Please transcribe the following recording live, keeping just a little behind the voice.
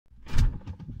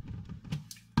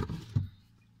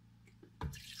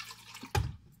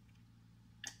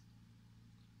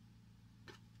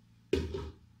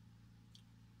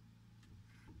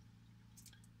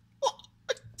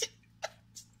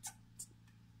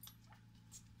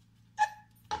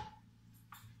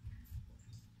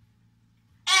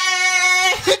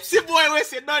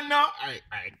so you don't know. Alright.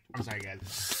 I'm sorry, guys.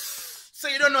 So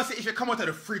you don't know, so if you come out of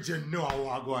the fridge, you know how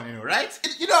I go on, you know, right?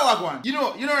 You know how I go on. You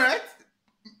know, right?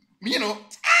 You know.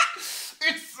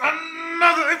 It's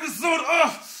another episode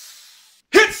of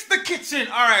Hits the Kitchen.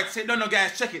 Alright, so you don't know,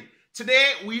 guys, check it.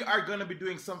 Today, we are going to be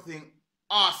doing something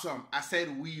awesome. I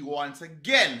said we once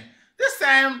again. This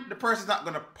time, the person's not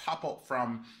going to pop up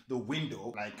from the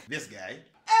window like this guy.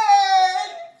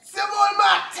 Hey! Simon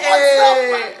Matt!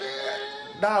 Hey!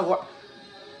 Dog, what?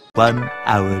 1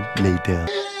 hour later.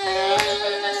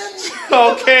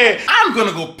 Okay, I'm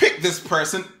gonna go pick this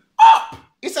person up.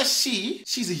 It's a she.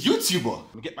 She's a YouTuber.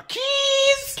 Let me get my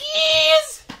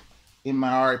keys in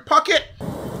my pocket.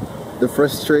 The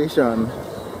frustration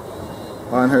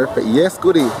on her face. Yes,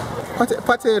 goodie.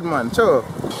 Patted man, sure.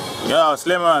 Yo,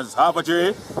 Slimmers, half a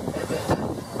tree,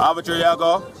 I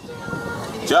go.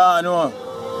 John, no.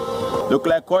 Look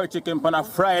like court chicken on a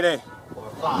Friday.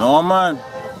 No, man.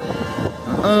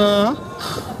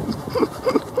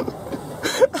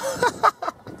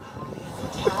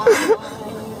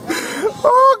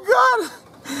 Oh God,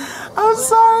 I'm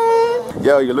sorry.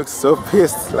 Yo, you look so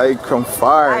pissed, like from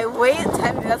far. I wait 10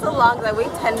 minutes. That's so long. I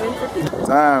wait 10 minutes for people.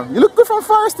 Damn, you look good from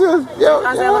far still. Yo,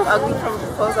 I look ugly from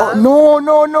close up. No.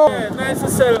 Yeah, nice to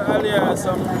sell earlier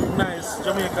some nice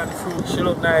Jamaican fruit. She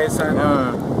look nice and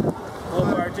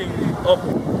thing up.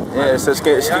 Yeah, so she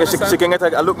can get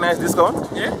a look nice discount.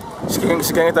 Yeah. She can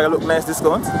get a look nice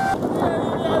discount. Yeah,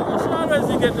 she always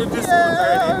get the discount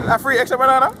already. A free extra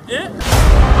banana. Yeah.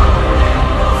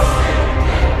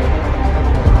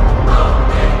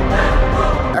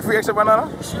 A free extra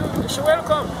banana? She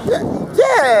welcome.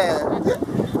 Yeah.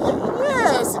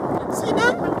 See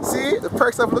that? See? The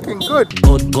perks of looking good.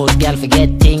 Good girl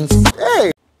forget things.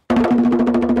 Hey.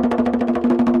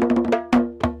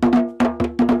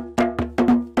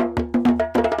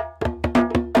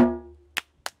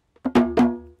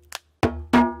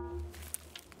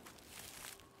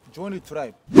 Join the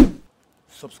tribe.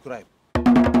 Subscribe.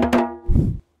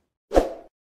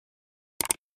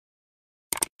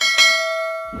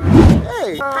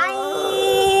 Hey. Hi.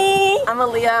 I'm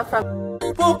Aaliyah from.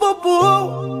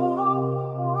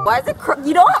 Why is it?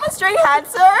 You don't have a straight hand,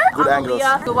 sir. Good angles.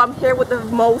 Aaliyah. So I'm here with the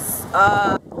most.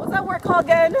 What's that word called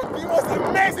again? The most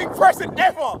amazing person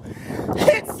ever.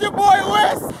 It's your boy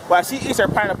Wes. While she eats her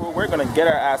pineapple, we're gonna get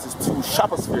our asses to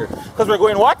Shoposphere. Because we're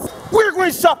going what? We're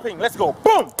going shopping. Let's go.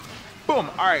 Boom. Boom.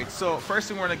 Alright, so first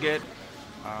thing we're gonna get,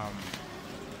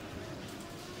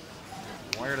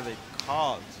 what are they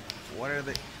called? What are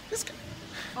they? This guy.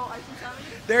 Oh, ice cream sandwich?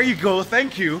 There you go.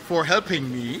 Thank you for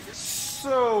helping me.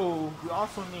 So, we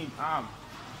also need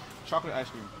chocolate ice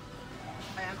cream.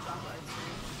 I am chocolate ice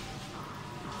cream.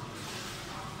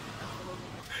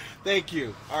 Thank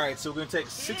you. Alright, so we're gonna take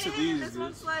 6 of these. This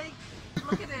one's like,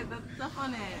 look at it, the stuff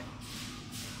on it.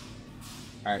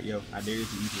 Alright, yo, I dare you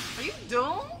to eat it. Are you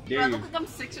doomed? Do I look like I'm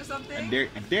 6 or something? I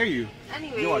dare you.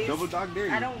 Anyways. Yo, a double dog dare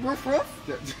you. I don't roof.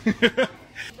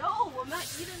 No, I'm not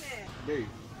eating it. Dare you.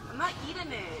 I'm not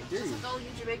eating it. Dare Just you. as all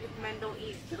you Jamaican men don't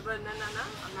eat. No, I'm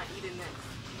not eating it.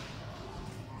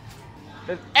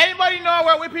 Does anybody know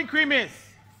where whipping cream is?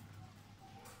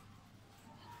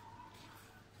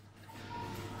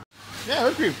 Yeah,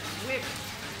 whipped cream. Whipped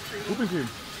cream. Whipping cream.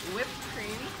 Whipped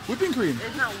cream. Whipping cream.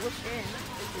 It's not whipped in.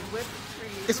 It's whipped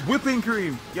cream. It's whipping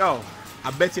cream. Yo,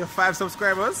 I bet you 5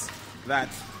 subscribers that.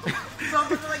 So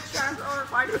is it like transfer or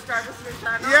 5 subscribers to your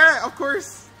channel? Yeah, of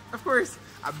course. Of course.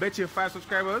 I bet you 5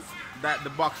 subscribers that the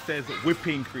box says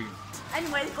whipping cream.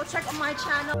 Anyways, go check out my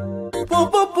channel.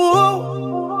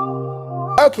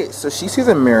 Okay, so she sees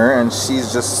a mirror and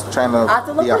she's just trying to I have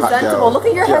to look be a hot presentable. girl. Look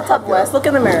at your head top, Wes. Look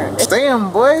in the mirror.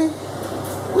 Damn, boy.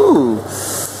 Ooh.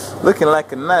 Looking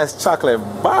like a nice chocolate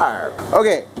bar.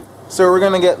 Okay, so we're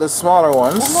gonna get the smaller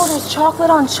ones. Oh no, there's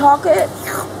chocolate on chocolate.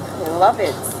 I love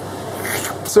it.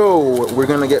 So we're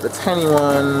gonna get the tiny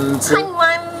ones. Tiny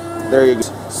one. There you go.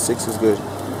 6 is good.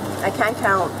 I can't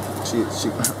count. She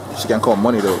can call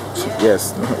money though.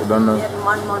 Yes, we don't know. Get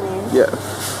money. Yeah.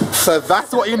 So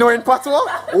that's what you know in patois?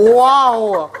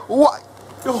 Wow. What?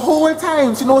 The whole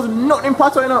time she knows nothing in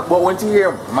patois, you know? But when you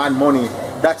hear man money,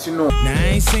 that you know. Now I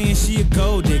ain't saying she a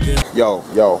gold digger. Yo,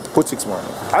 put 6 more.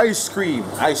 Ice cream.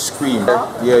 Huh?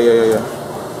 Yeah.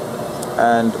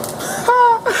 And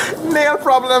nail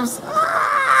problems.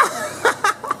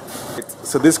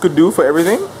 So this could do for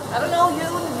everything. I don't know, you're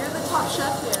the top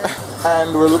chef here.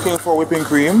 And we're looking for whipping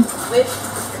cream. Whipped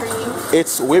cream.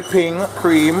 It's whipping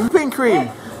cream. Whipping cream.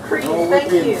 Cream.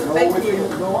 Thank you. Thank you.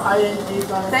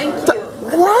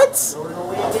 What?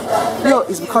 Yo,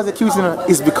 it's because they're cute, you know?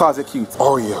 It's because they're cute.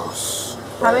 Oreos.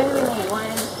 How many do we need? 1,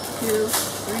 2,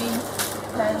 3,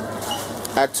 10.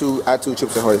 Add two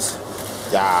chips of hoist.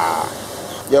 Yeah.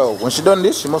 Yo, when she done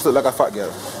this, she must look like a fat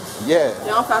girl. Yeah. You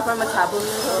know how fast my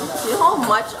metabolism is? You know how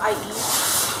much I eat?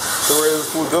 So where does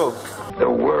food go? The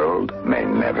world may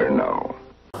never know.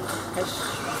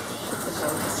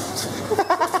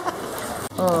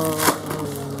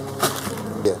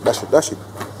 Yeah, that's it,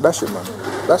 man.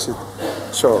 That's it.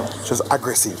 Sure, just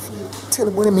aggressive. Tell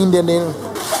them what I mean then.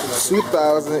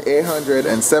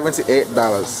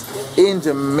 $2,878 in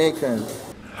Jamaican.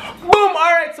 Boom!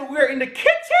 Alright, so we're in the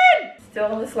kitchen! Still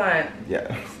on the slime.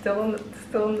 Yeah. Still in the...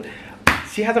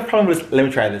 She has a problem with this. Let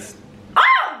me try this.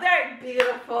 Oh, they're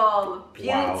beautiful.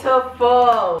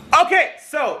 Beautiful. Okay,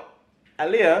 so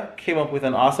Aaliyah came up with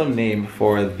an awesome name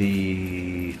for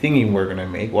the thingy we're gonna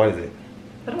make. What is it?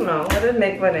 I don't know. I didn't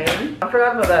make my name. I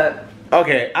forgot about that.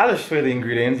 Okay, I'll just show you the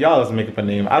ingredients. Y'all just make up a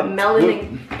name.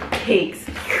 Melanin cakes.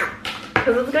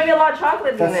 Because it's gonna be a lot of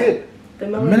chocolate in it. That's it. The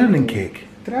Melanin cake.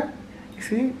 Did I?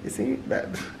 You see that?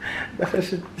 That's why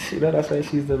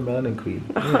she's the melanin queen.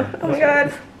 Yeah, oh my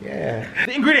god. Yeah.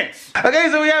 The ingredients. Okay,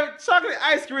 so we have chocolate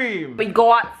ice cream. We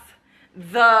got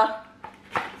the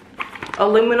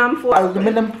aluminum foil.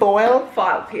 Aluminum foil.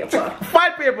 File paper.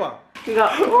 File paper. We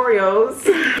got Oreos.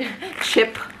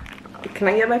 Chip. Can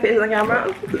I get my face on the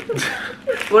camera?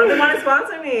 What if they want to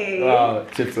sponsor me? Oh,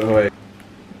 Chips Ahoy.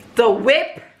 The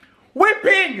whip.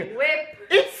 Whipping. Whip.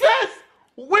 It says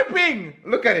whipping.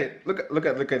 Look at it. Look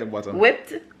at the bottom.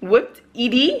 Whipped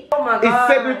ED. Oh my god. It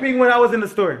said whipping when I was in the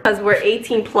store. Because we're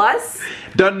 18 plus.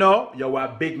 Don't know. You're a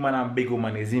big man and big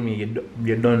woman. You see me? You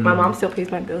don't know. My mom still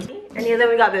pays my bills. And then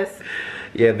we got this.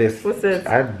 Yeah, this. What's this?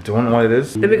 I don't know what it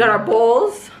is. Then we got our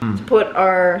bowls to put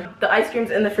the ice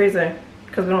creams in the freezer.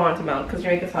 Because we don't want it to melt. Because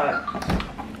Jamaica's hot.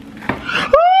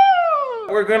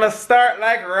 We're gonna start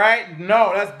like right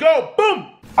now. Let's go. Boom.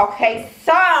 Okay,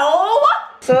 so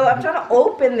I'm trying to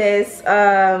open this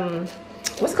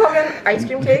what's it called again? Ice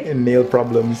cream cake? Nail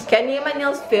problems. Can I get my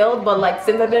nails filled? But like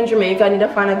since I've been in Jamaica, I need to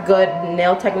find a good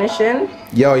nail technician.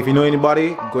 Yo, if you know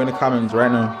anybody, go in the comments right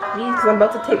now. Please, because I'm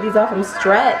about to take these off. I'm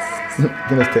stressed. You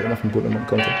can just take them off and put them on the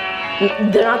counter.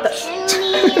 They're not the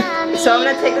so I'm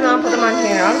gonna take them out and put them on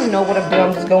here. I don't even know what I'm doing.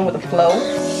 I'm just going with the flow.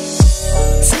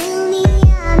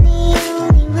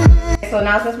 So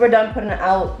now since we're done putting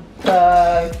out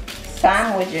the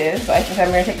sandwiches, so I think I'm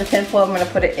gonna take the tin foil, I'm gonna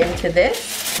put it into this.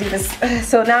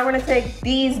 So now we're gonna take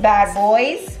these bad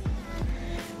boys.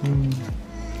 You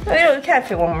can't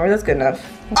fit one more, that's good enough.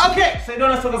 Okay, so you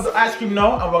don't have to put the ice cream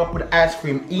now, and we're gonna put the ice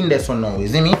cream in this one now, you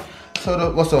see me?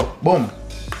 So what's up? Boom.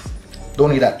 Don't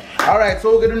need that. Alright, so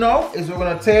what we're gonna do now is we're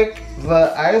gonna take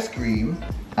the ice cream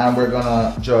and we're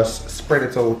gonna just spread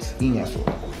it out in here. So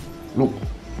look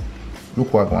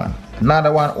what one.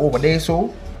 Another one over there,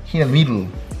 so here in the middle.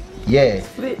 Yeah.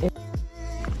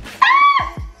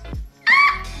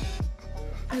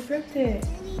 I ripped it.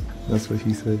 That's what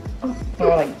she said. Oh, I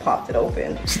like popped it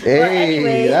open. Hey,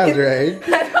 anyway. that's right.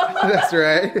 That's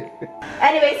right.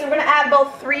 Anyway, so we're gonna add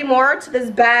about 3 more to this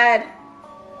bad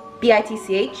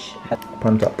BITCH.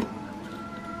 Upon top.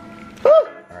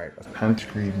 Alright, ice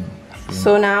cream.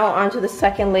 So now onto the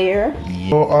second layer.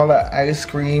 So all the ice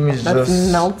cream is That's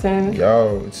just melting.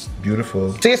 Yo, it's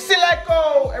beautiful. So you see like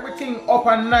how everything up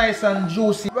and nice and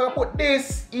juicy. We're gonna put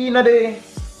this in the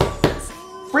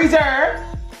freezer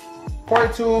for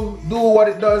it to do what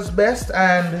it does best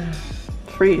and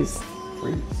freeze.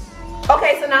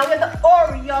 Okay, so now we have the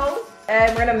Oreos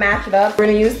and we're gonna mash it up. We're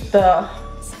gonna use the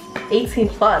 18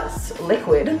 plus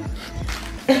liquid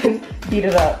and beat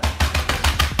it up.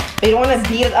 You don't want to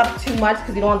beat it up too much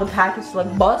because you don't want the package to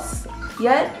like bust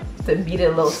yet. To beat it a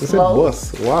little slow.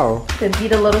 Bust. Wow. To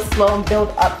beat it a little slow and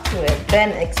build up to it,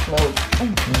 then explode.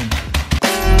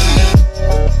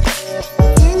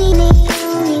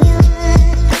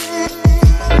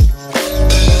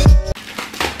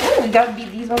 Oh, we gotta beat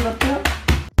these ones up too.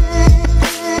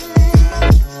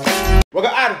 we're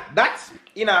gonna add that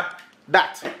in that.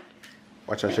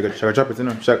 Watch out, sugar drop it in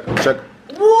there. Check.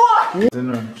 What?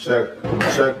 Check.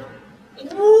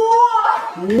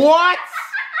 What?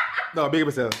 No, big up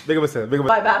yourself.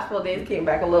 My basketball days came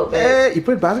back a little bit. Hey, you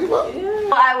played basketball? Yeah.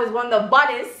 I was one of the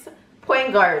baddest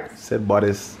point guards. Said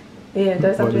bodice. Yeah,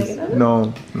 that's something.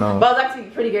 No. But I was actually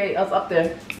pretty great. I was up there.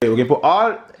 Okay, we're gonna put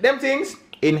all them things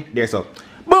in there, so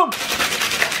boom.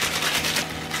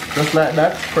 Just like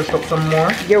that. Push up some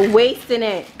more. You're wasting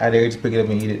it. I dare you to pick it up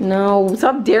and eat it. No,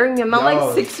 stop daring me. I'm not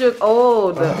like 6 years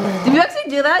old. Do you actually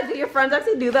do that? Do your friends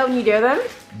actually do that when you dare them?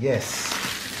 Yes.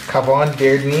 Kavon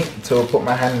dared me to put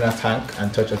my hand in a tank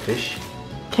and touch a fish.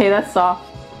 Okay, that's soft.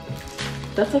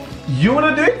 That's like. You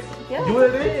wanna do it? Yeah, you wanna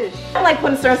do it? fish. I don't like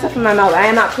putting certain stuff in my mouth. I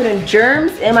am not putting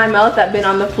germs in my mouth that have been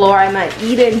on the floor. I'm not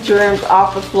eating germs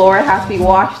off the floor. It has to be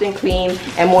washed and clean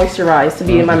and moisturized to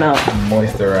be in my mouth.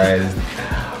 Moisturized.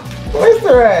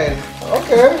 Moisturized.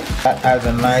 Okay. That has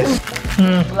a nice.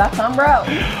 Black on bro.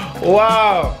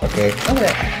 Wow. Okay.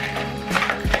 Okay.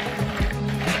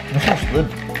 This is good.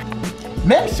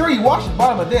 Make sure you wash the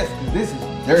bottom of this, because this is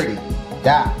dirty.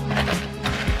 Yeah.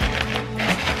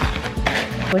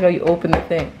 Look how you open the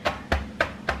thing.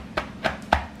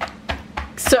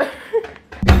 Sir.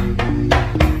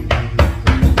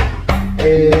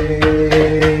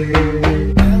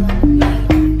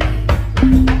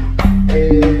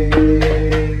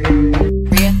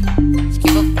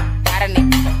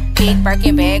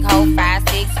 Birkin bag, hold 5,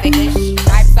 6 figures.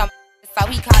 Drive some, so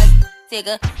he call it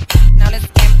Tigger. Now let's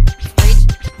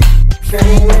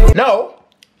rich. No.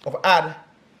 Of add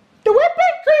the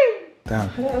whipping cream. Damn.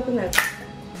 How do I open that?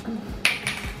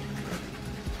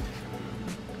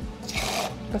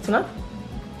 That's enough?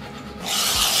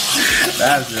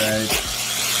 That's right.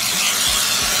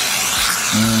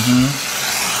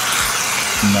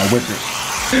 Now whip it.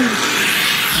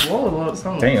 Whoa,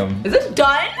 something. Damn. Is this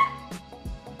done?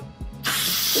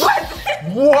 What?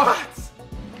 What?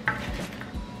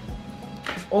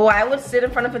 Oh, I would sit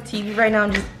in front of a TV right now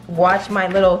and just watch my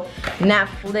little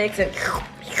Netflix and.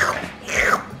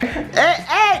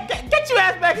 Hey, get your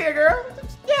ass back here, girl.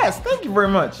 Yes, thank you very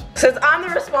much. Since I'm the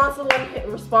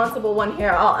responsible one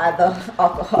here, I'll add the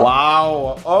alcohol.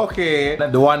 Wow. Okay.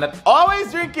 The one that's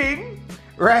always drinking,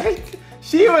 right?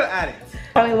 She will add it.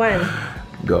 Tell me when.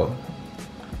 Go.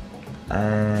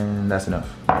 And that's enough.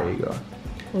 There you go.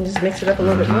 And just mix it up a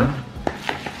little bit more.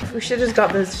 We should just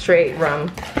got this straight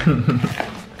rum.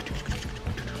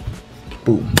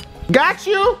 Boom. Got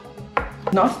you.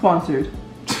 Not sponsored.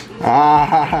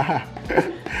 Ah.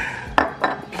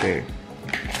 Okay.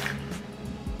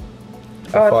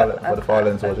 Oh, For the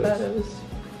fallen soldiers.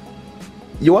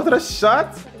 You wanted a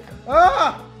shot?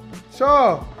 Ah,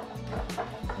 sure.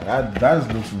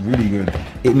 That looks really good.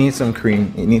 It needs some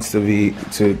cream. It needs to be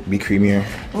creamier.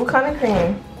 What kind of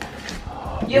cream?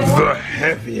 The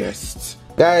heaviest.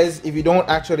 Guys, if you don't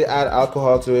actually add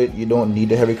alcohol to it, you don't need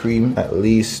the heavy cream. At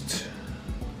least,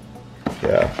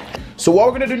 yeah. So what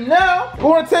we're gonna do now,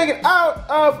 we're gonna take it out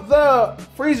of the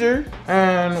freezer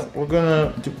and we're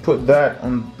gonna put that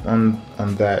on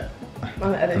that.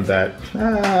 On that.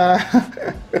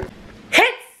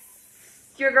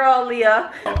 Hits your girl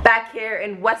Leah back here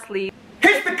in Wesley.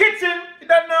 Hits the kitchen. You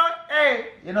don't know? Hey,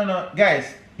 you don't know,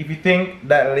 guys. If you think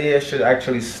that Leah should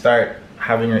actually start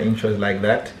having her intros like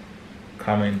that,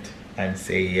 comment and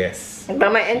say yes.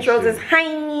 But my intros is hi.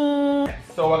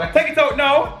 So we're gonna take it out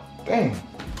now. Dang.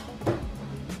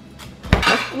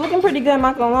 It's looking pretty good, I'm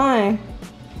not gonna lie.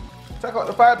 Take out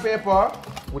the file paper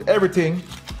with everything.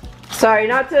 Sorry,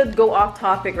 not to go off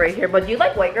topic right here, but do you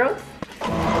like white girls?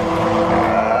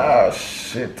 Ah,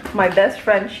 shit. My best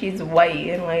friend, she's white,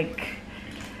 and like,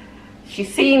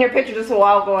 she's seen your picture just a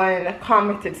while ago and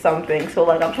commented something. So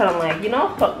like, I'm trying to like, you know,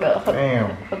 hook the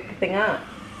thing up.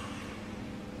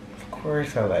 Of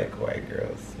course I like white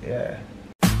girls, yeah.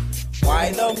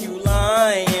 Why don't you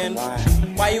lying?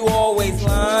 Why you always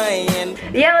lying?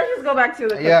 Yeah, let's just go back to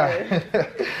the picture. Yeah.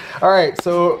 Alright,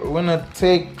 so we're gonna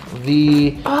take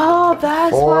the oh,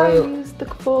 that's why I used the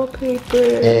full paper.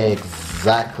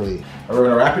 Exactly. And we're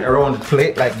gonna wrap it around the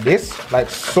plate like this, like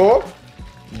so.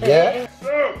 Yeah.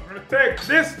 So we're gonna take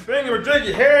this thing and we're take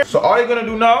your hair. So all you're gonna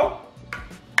do now,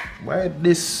 why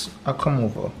this I'll come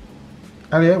over.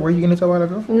 Alia, were you gonna tell a while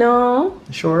ago? No.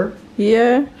 Sure?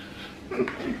 Yeah.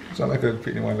 Sound like a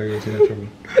pretty one like in trouble.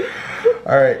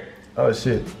 Alright. Oh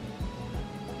shit.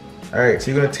 Alright,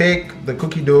 so you're gonna take the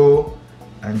cookie dough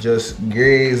and just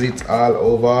graze it all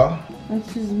over.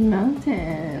 It's just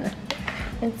melting.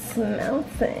 It's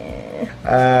melting.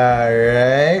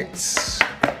 Alright.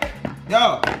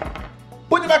 Yo,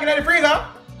 put it back in the freezer.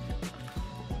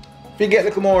 If you get a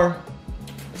little more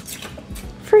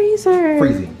freezer.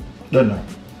 Freezing. Don't know.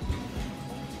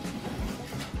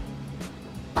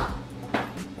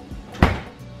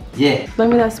 Yeah. Let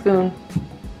me that spoon.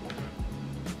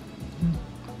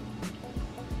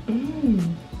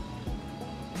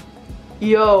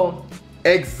 Yo.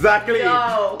 Exactly.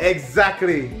 Yo.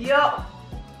 Exactly. Yo.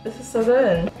 This is so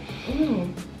good.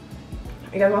 You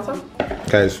guys want some?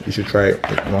 Guys, you should try it.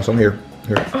 You want some? Here.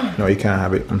 Here. No, you can't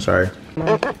have it. I'm sorry.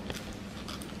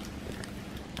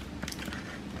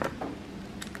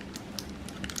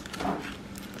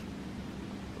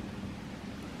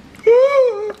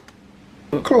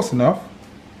 Close enough.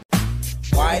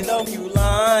 Why don't you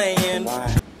lying?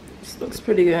 This looks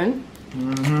pretty good.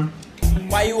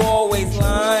 Why you always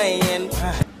lying?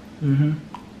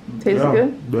 Tastes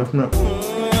good? Definitely.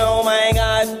 Oh my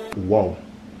god. Wow.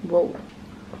 Whoa.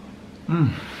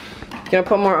 Gonna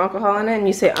put more alcohol in it and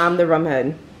you say I'm the rum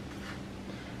head.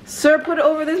 Sir, put it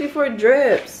over this before it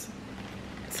drips.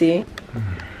 See?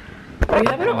 Are you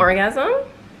having an orgasm?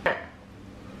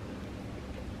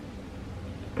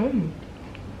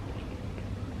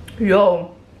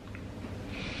 Yo.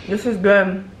 This is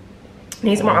good.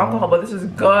 Needs more alcohol, but this is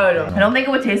good. I don't think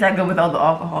it would taste that good without the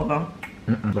alcohol though.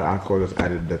 The alcohol just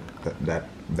added that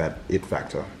it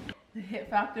factor. The hit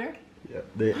factor?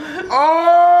 Yeah.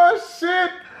 Oh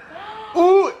shit!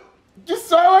 Ooh! You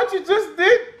saw what you just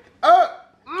did?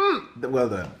 Well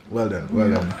done. Well done. Well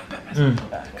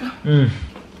done.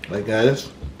 Like guys,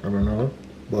 I don't know,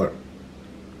 but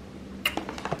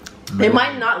it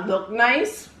might not look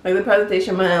nice. Like the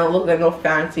presentation might not look like no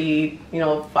fancy, you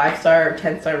know, 5-star or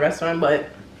 10-star restaurant, but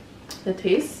the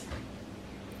taste.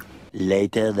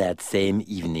 Later that same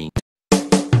evening.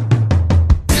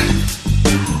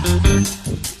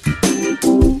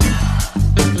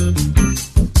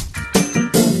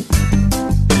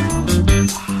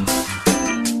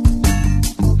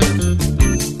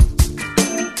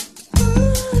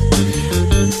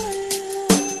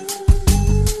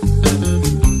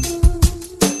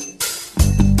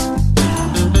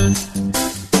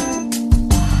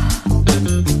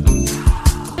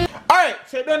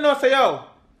 Don't know, say yo.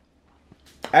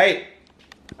 Aight.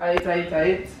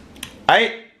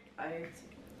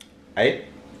 Aight.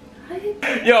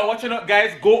 Yo, watching up,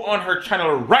 guys. Go on her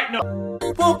channel right now.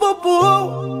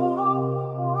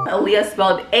 Aaliyah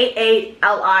spelled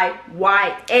A-A-L-I-Y-A-H.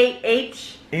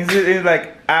 It's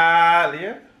like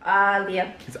Aaliyah.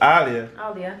 Aaliyah. It's Aaliyah.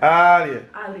 Aaliyah. Aaliyah.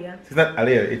 Aaliyah. It's not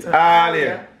Aaliyah. It's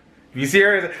Aaliyah. If you see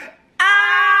her, it's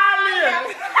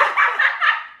Aaliyah.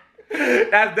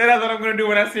 That's what I'm gonna do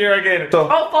when I see her again. So,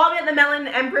 follow me at the Melanin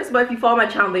Empress, but if you follow my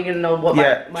channel, then you're gonna know what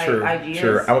my IG is.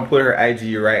 Sure. I'm gonna put her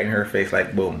IG right in her face,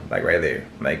 like boom, like right there.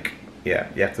 Like, yeah,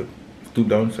 you have to stoop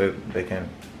down so they can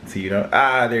see, you know.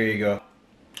 Ah, there you go.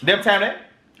 Them time then,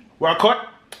 we're caught.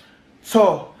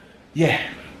 So, yeah.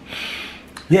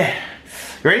 Yeah.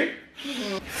 Ready?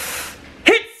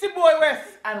 Hits the boy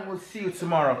West, and we'll see you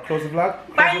tomorrow. Close the vlog.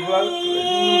 Close the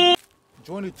vlog.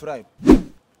 Join the tribe.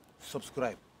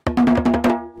 Subscribe.